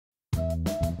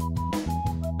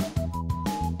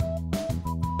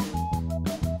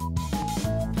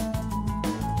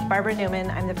Barbara Newman.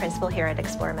 I'm the principal here at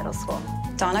Explorer Middle School.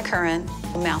 Donna Curran,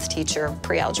 math teacher,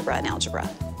 pre-algebra and algebra.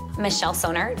 Michelle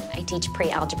Sonard. I teach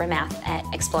pre-algebra math at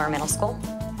Explorer Middle School.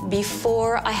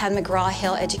 Before I had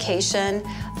McGraw-Hill education,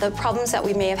 the problems that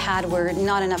we may have had were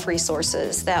not enough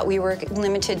resources, that we were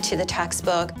limited to the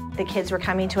textbook. The kids were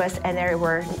coming to us and there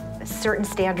were certain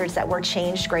standards that were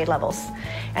changed grade levels.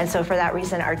 And so for that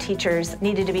reason, our teachers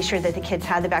needed to be sure that the kids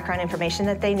had the background information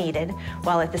that they needed,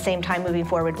 while at the same time moving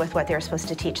forward with what they were supposed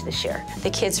to teach this year. The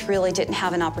kids really didn't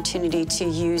have an opportunity to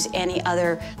use any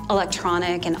other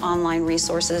electronic and online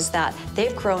resources that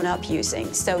they've grown up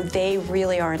using, so they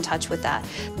really are in touch with that.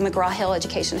 McGraw-Hill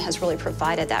Education has really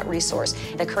provided that resource.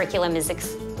 The curriculum is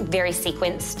very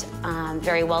sequenced,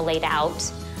 very well laid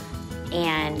out,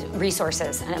 and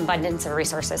resources, an abundance of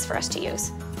resources for us to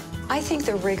use. I think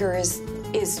the rigor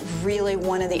is really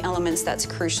one of the elements that's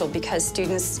crucial, because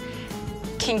students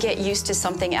can get used to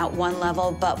something at one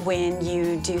level, but when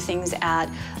you do things at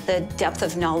the depth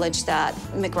of knowledge that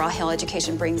McGraw-Hill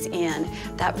Education brings in,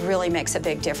 that really makes a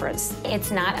big difference.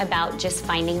 It's not about just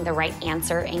finding the right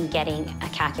answer and getting a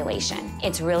calculation.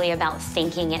 It's really about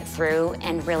thinking it through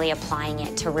and really applying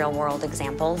it to real-world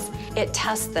examples. It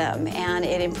tests them and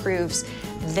it improves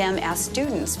them as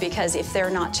students, because if they're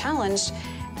not challenged,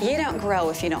 you don't grow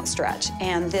if you don't stretch,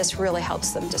 and this really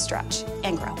helps them to stretch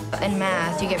and grow. In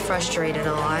math, you get frustrated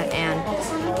a lot,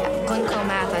 and Glencoe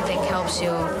Math, I think, helps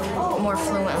you more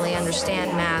fluently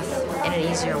understand math in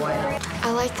an easier way.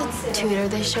 I like the tutor.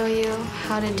 They show you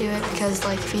how to do it, because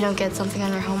if you don't get something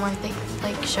on your homework,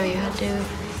 they show you how to do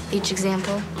each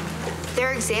example.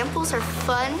 Their examples are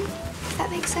fun, if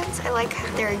that makes sense. I like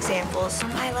their examples.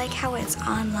 I like how it's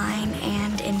online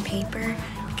and in paper,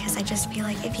 because I just feel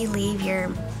like if you leave your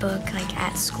book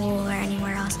at school or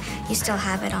anywhere else, you still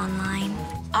have it online.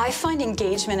 I find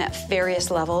engagement at various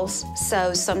levels,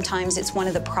 so sometimes it's one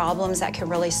of the problems that can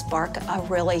really spark a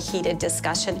really heated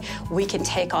discussion. We can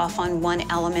take off on one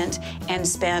element and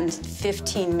spend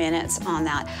 15 minutes on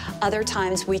that. Other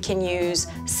times we can use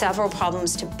several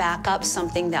problems to back up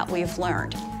something that we've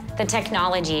learned. The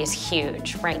technology is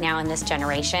huge right now in this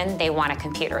generation. They want a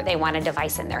computer, they want a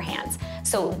device in their hands.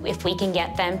 So if we can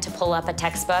get them to pull up a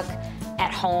textbook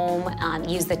at home,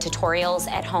 use the tutorials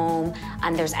at home,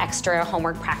 there's extra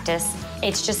homework practice,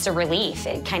 it's just a relief.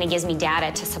 It kind of gives me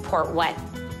data to support what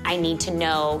I need to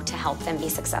know to help them be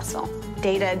successful.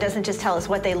 Data doesn't just tell us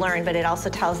what they learn, but it also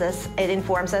tells us, it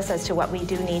informs us as to what we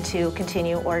do need to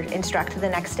continue or instruct the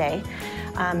next day.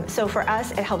 So for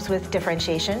us, it helps with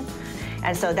differentiation.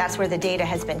 And so that's where the data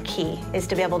has been key, is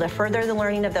to be able to further the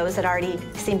learning of those that already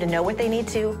seem to know what they need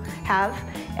to have,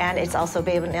 and it's also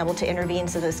being able to intervene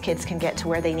so those kids can get to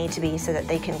where they need to be so that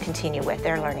they can continue with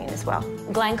their learning as well.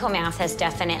 Glencoe Math has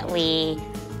definitely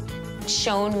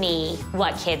shown me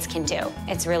what kids can do.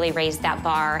 It's really raised that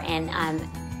bar and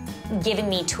given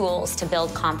me tools to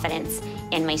build confidence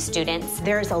in my students.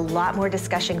 There's a lot more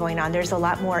discussion going on. There's a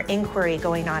lot more inquiry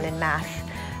going on in math.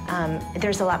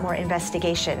 There's a lot more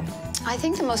investigation. I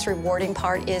think the most rewarding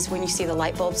part is when you see the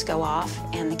light bulbs go off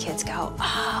and the kids go,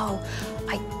 oh,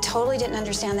 I totally didn't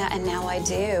understand that and now I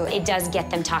do. It does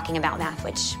get them talking about math,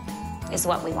 which is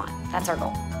what we want. That's our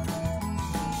goal.